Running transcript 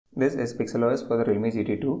This is PixelOS for the Realme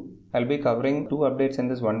GT2. I'll be covering two updates in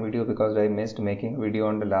this one video because I missed making a video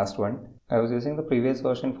on the last one. I was using the previous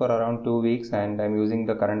version for around 2 weeks and I'm using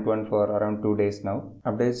the current one for around 2 days now.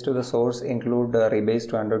 Updates to the source include rebase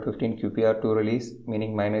to Android 15 QPR2 release,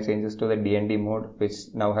 meaning minor changes to the DND mode, which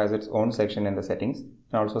now has its own section in the settings,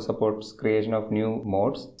 and also supports creation of new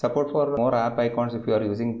modes. Support for more app icons if you are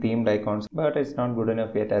using themed icons, but it's not good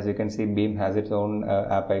enough yet. As you can see, Beam has its own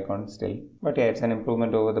app icon still. But yeah, it's an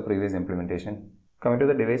improvement over the previous implementation. Coming to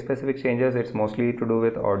the device specific changes, it's mostly to do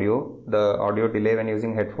with audio. The audio delay when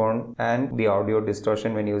using headphone and the audio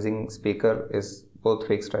distortion when using speaker is both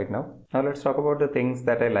fixed right now. Now let's talk about the things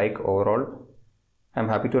that I like overall. I'm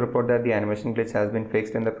happy to report that the animation glitch has been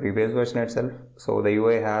fixed in the previous version itself. So the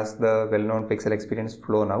UI has the well-known pixel experience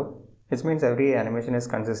flow now, which means every animation is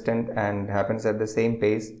consistent and happens at the same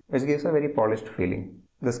pace, which gives a very polished feeling.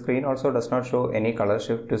 The screen also does not show any color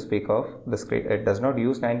shift to speak of. The screen, it does not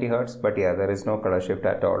use 90 Hz, but yeah, there is no color shift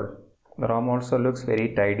at all. The ROM also looks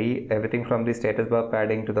very tidy. Everything from the status bar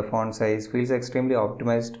padding to the font size feels extremely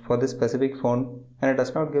optimized for this specific phone, and it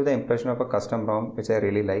does not give the impression of a custom ROM, which I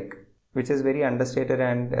really like, which is very understated,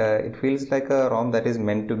 and it feels like a ROM that is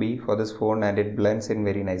meant to be for this phone, and it blends in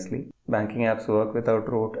very nicely. Banking apps work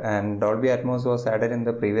without root, and Dolby Atmos was added in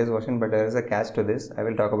the previous version, but there is a catch to this. I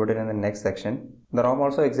will talk about it in the next section. The ROM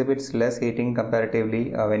also exhibits less heating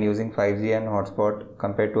comparatively when using 5G and hotspot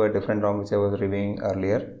compared to a different ROM which I was reviewing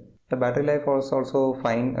earlier. The battery life was also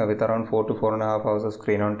fine with around 4 to 4.5 hours of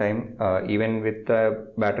screen on time, even with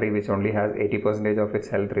the battery which only has 80% of its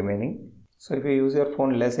health remaining. So if you use your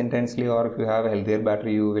phone less intensely, or if you have a healthier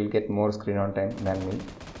battery, you will get more screen on time than me.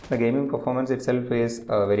 The gaming performance itself is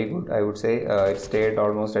very good, I would say. It stayed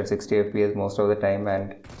almost at 60 FPS most of the time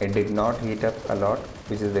and it did not heat up a lot,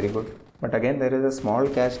 which is very good. But again, there is a small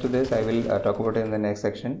catch to this. I will talk about it in the next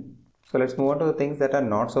section. So let's move on to the things that are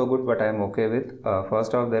not so good but I am okay with.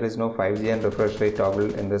 First off, there is no 5G and refresh rate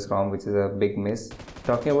toggle in this ROM, which is a big miss.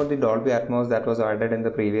 Talking about the Dolby Atmos that was added in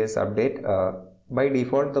the previous update, by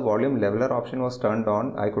default the volume leveler option was turned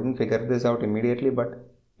on. I couldn't figure this out immediately, but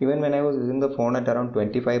even when I was using the phone at around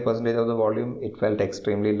 25% of the volume, it felt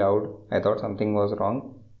extremely loud. I thought something was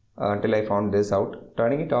wrong until I found this out.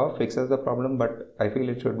 Turning it off fixes the problem, but I feel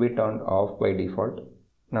it should be turned off by default.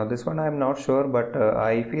 Now this one I am not sure, but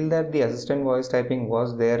I feel that the assistant voice typing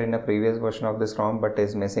was there in a previous version of this ROM but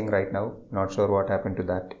is missing right now. Not sure what happened to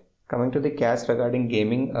that. Coming to the catch regarding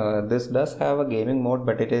gaming, this does have a gaming mode,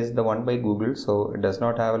 but it is the one by Google, so it does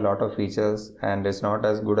not have a lot of features and it's not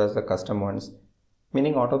as good as the custom ones,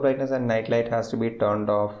 meaning auto brightness and night light has to be turned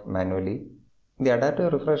off manually. The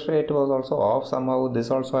adaptive refresh rate was also off somehow. This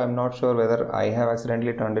also I am not sure whether I have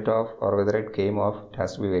accidentally turned it off or whether it came off. It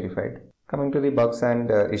has to be verified. Coming to the bugs and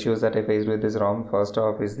issues that I faced with this ROM, first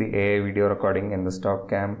off is the AI video recording in the stock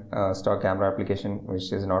camera application,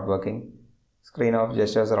 which is not working. Screen off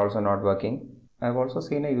gestures are also not working. I have also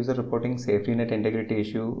seen a user reporting safety net integrity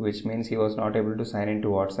issue, which means he was not able to sign into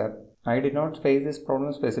WhatsApp. I did not face this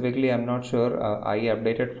problem specifically, I'm not sure. I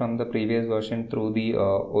updated from the previous version through the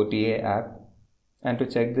OTA app, and to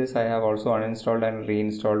check this I have also uninstalled and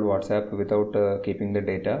reinstalled WhatsApp without keeping the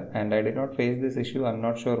data, and I did not face this issue. I'm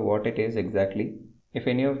not sure what it is exactly. If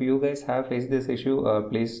any of you guys have faced this issue,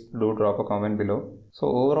 please do drop a comment below. So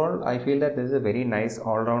overall, I feel that this is a very nice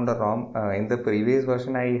all-rounder ROM. In the previous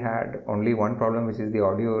version, I had only one problem, which is the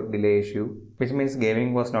audio delay issue, which means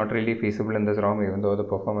gaming was not really feasible in this ROM, even though the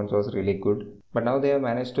performance was really good. But now they have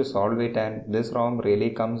managed to solve it, and this ROM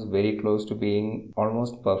really comes very close to being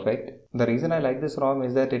almost perfect. The reason I like this ROM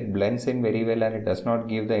is that it blends in very well and it does not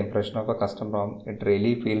give the impression of a custom ROM. It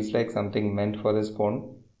really feels like something meant for this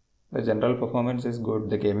phone. The general performance is good,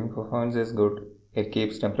 the gaming performance is good, it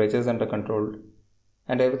keeps temperatures under control,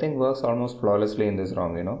 and everything works almost flawlessly in this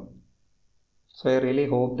ROM, So I really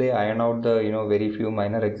hope they iron out the, very few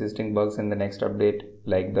minor existing bugs in the next update,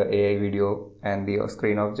 like the AI video and the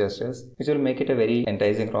screen off gestures, which will make it a very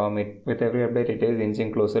enticing ROM. With every update, it is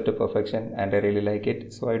inching closer to perfection, and I really like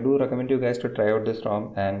it. So I do recommend you guys to try out this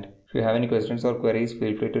ROM, and if you have any questions or queries,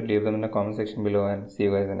 feel free to leave them in the comment section below, and see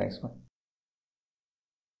you guys in the next one.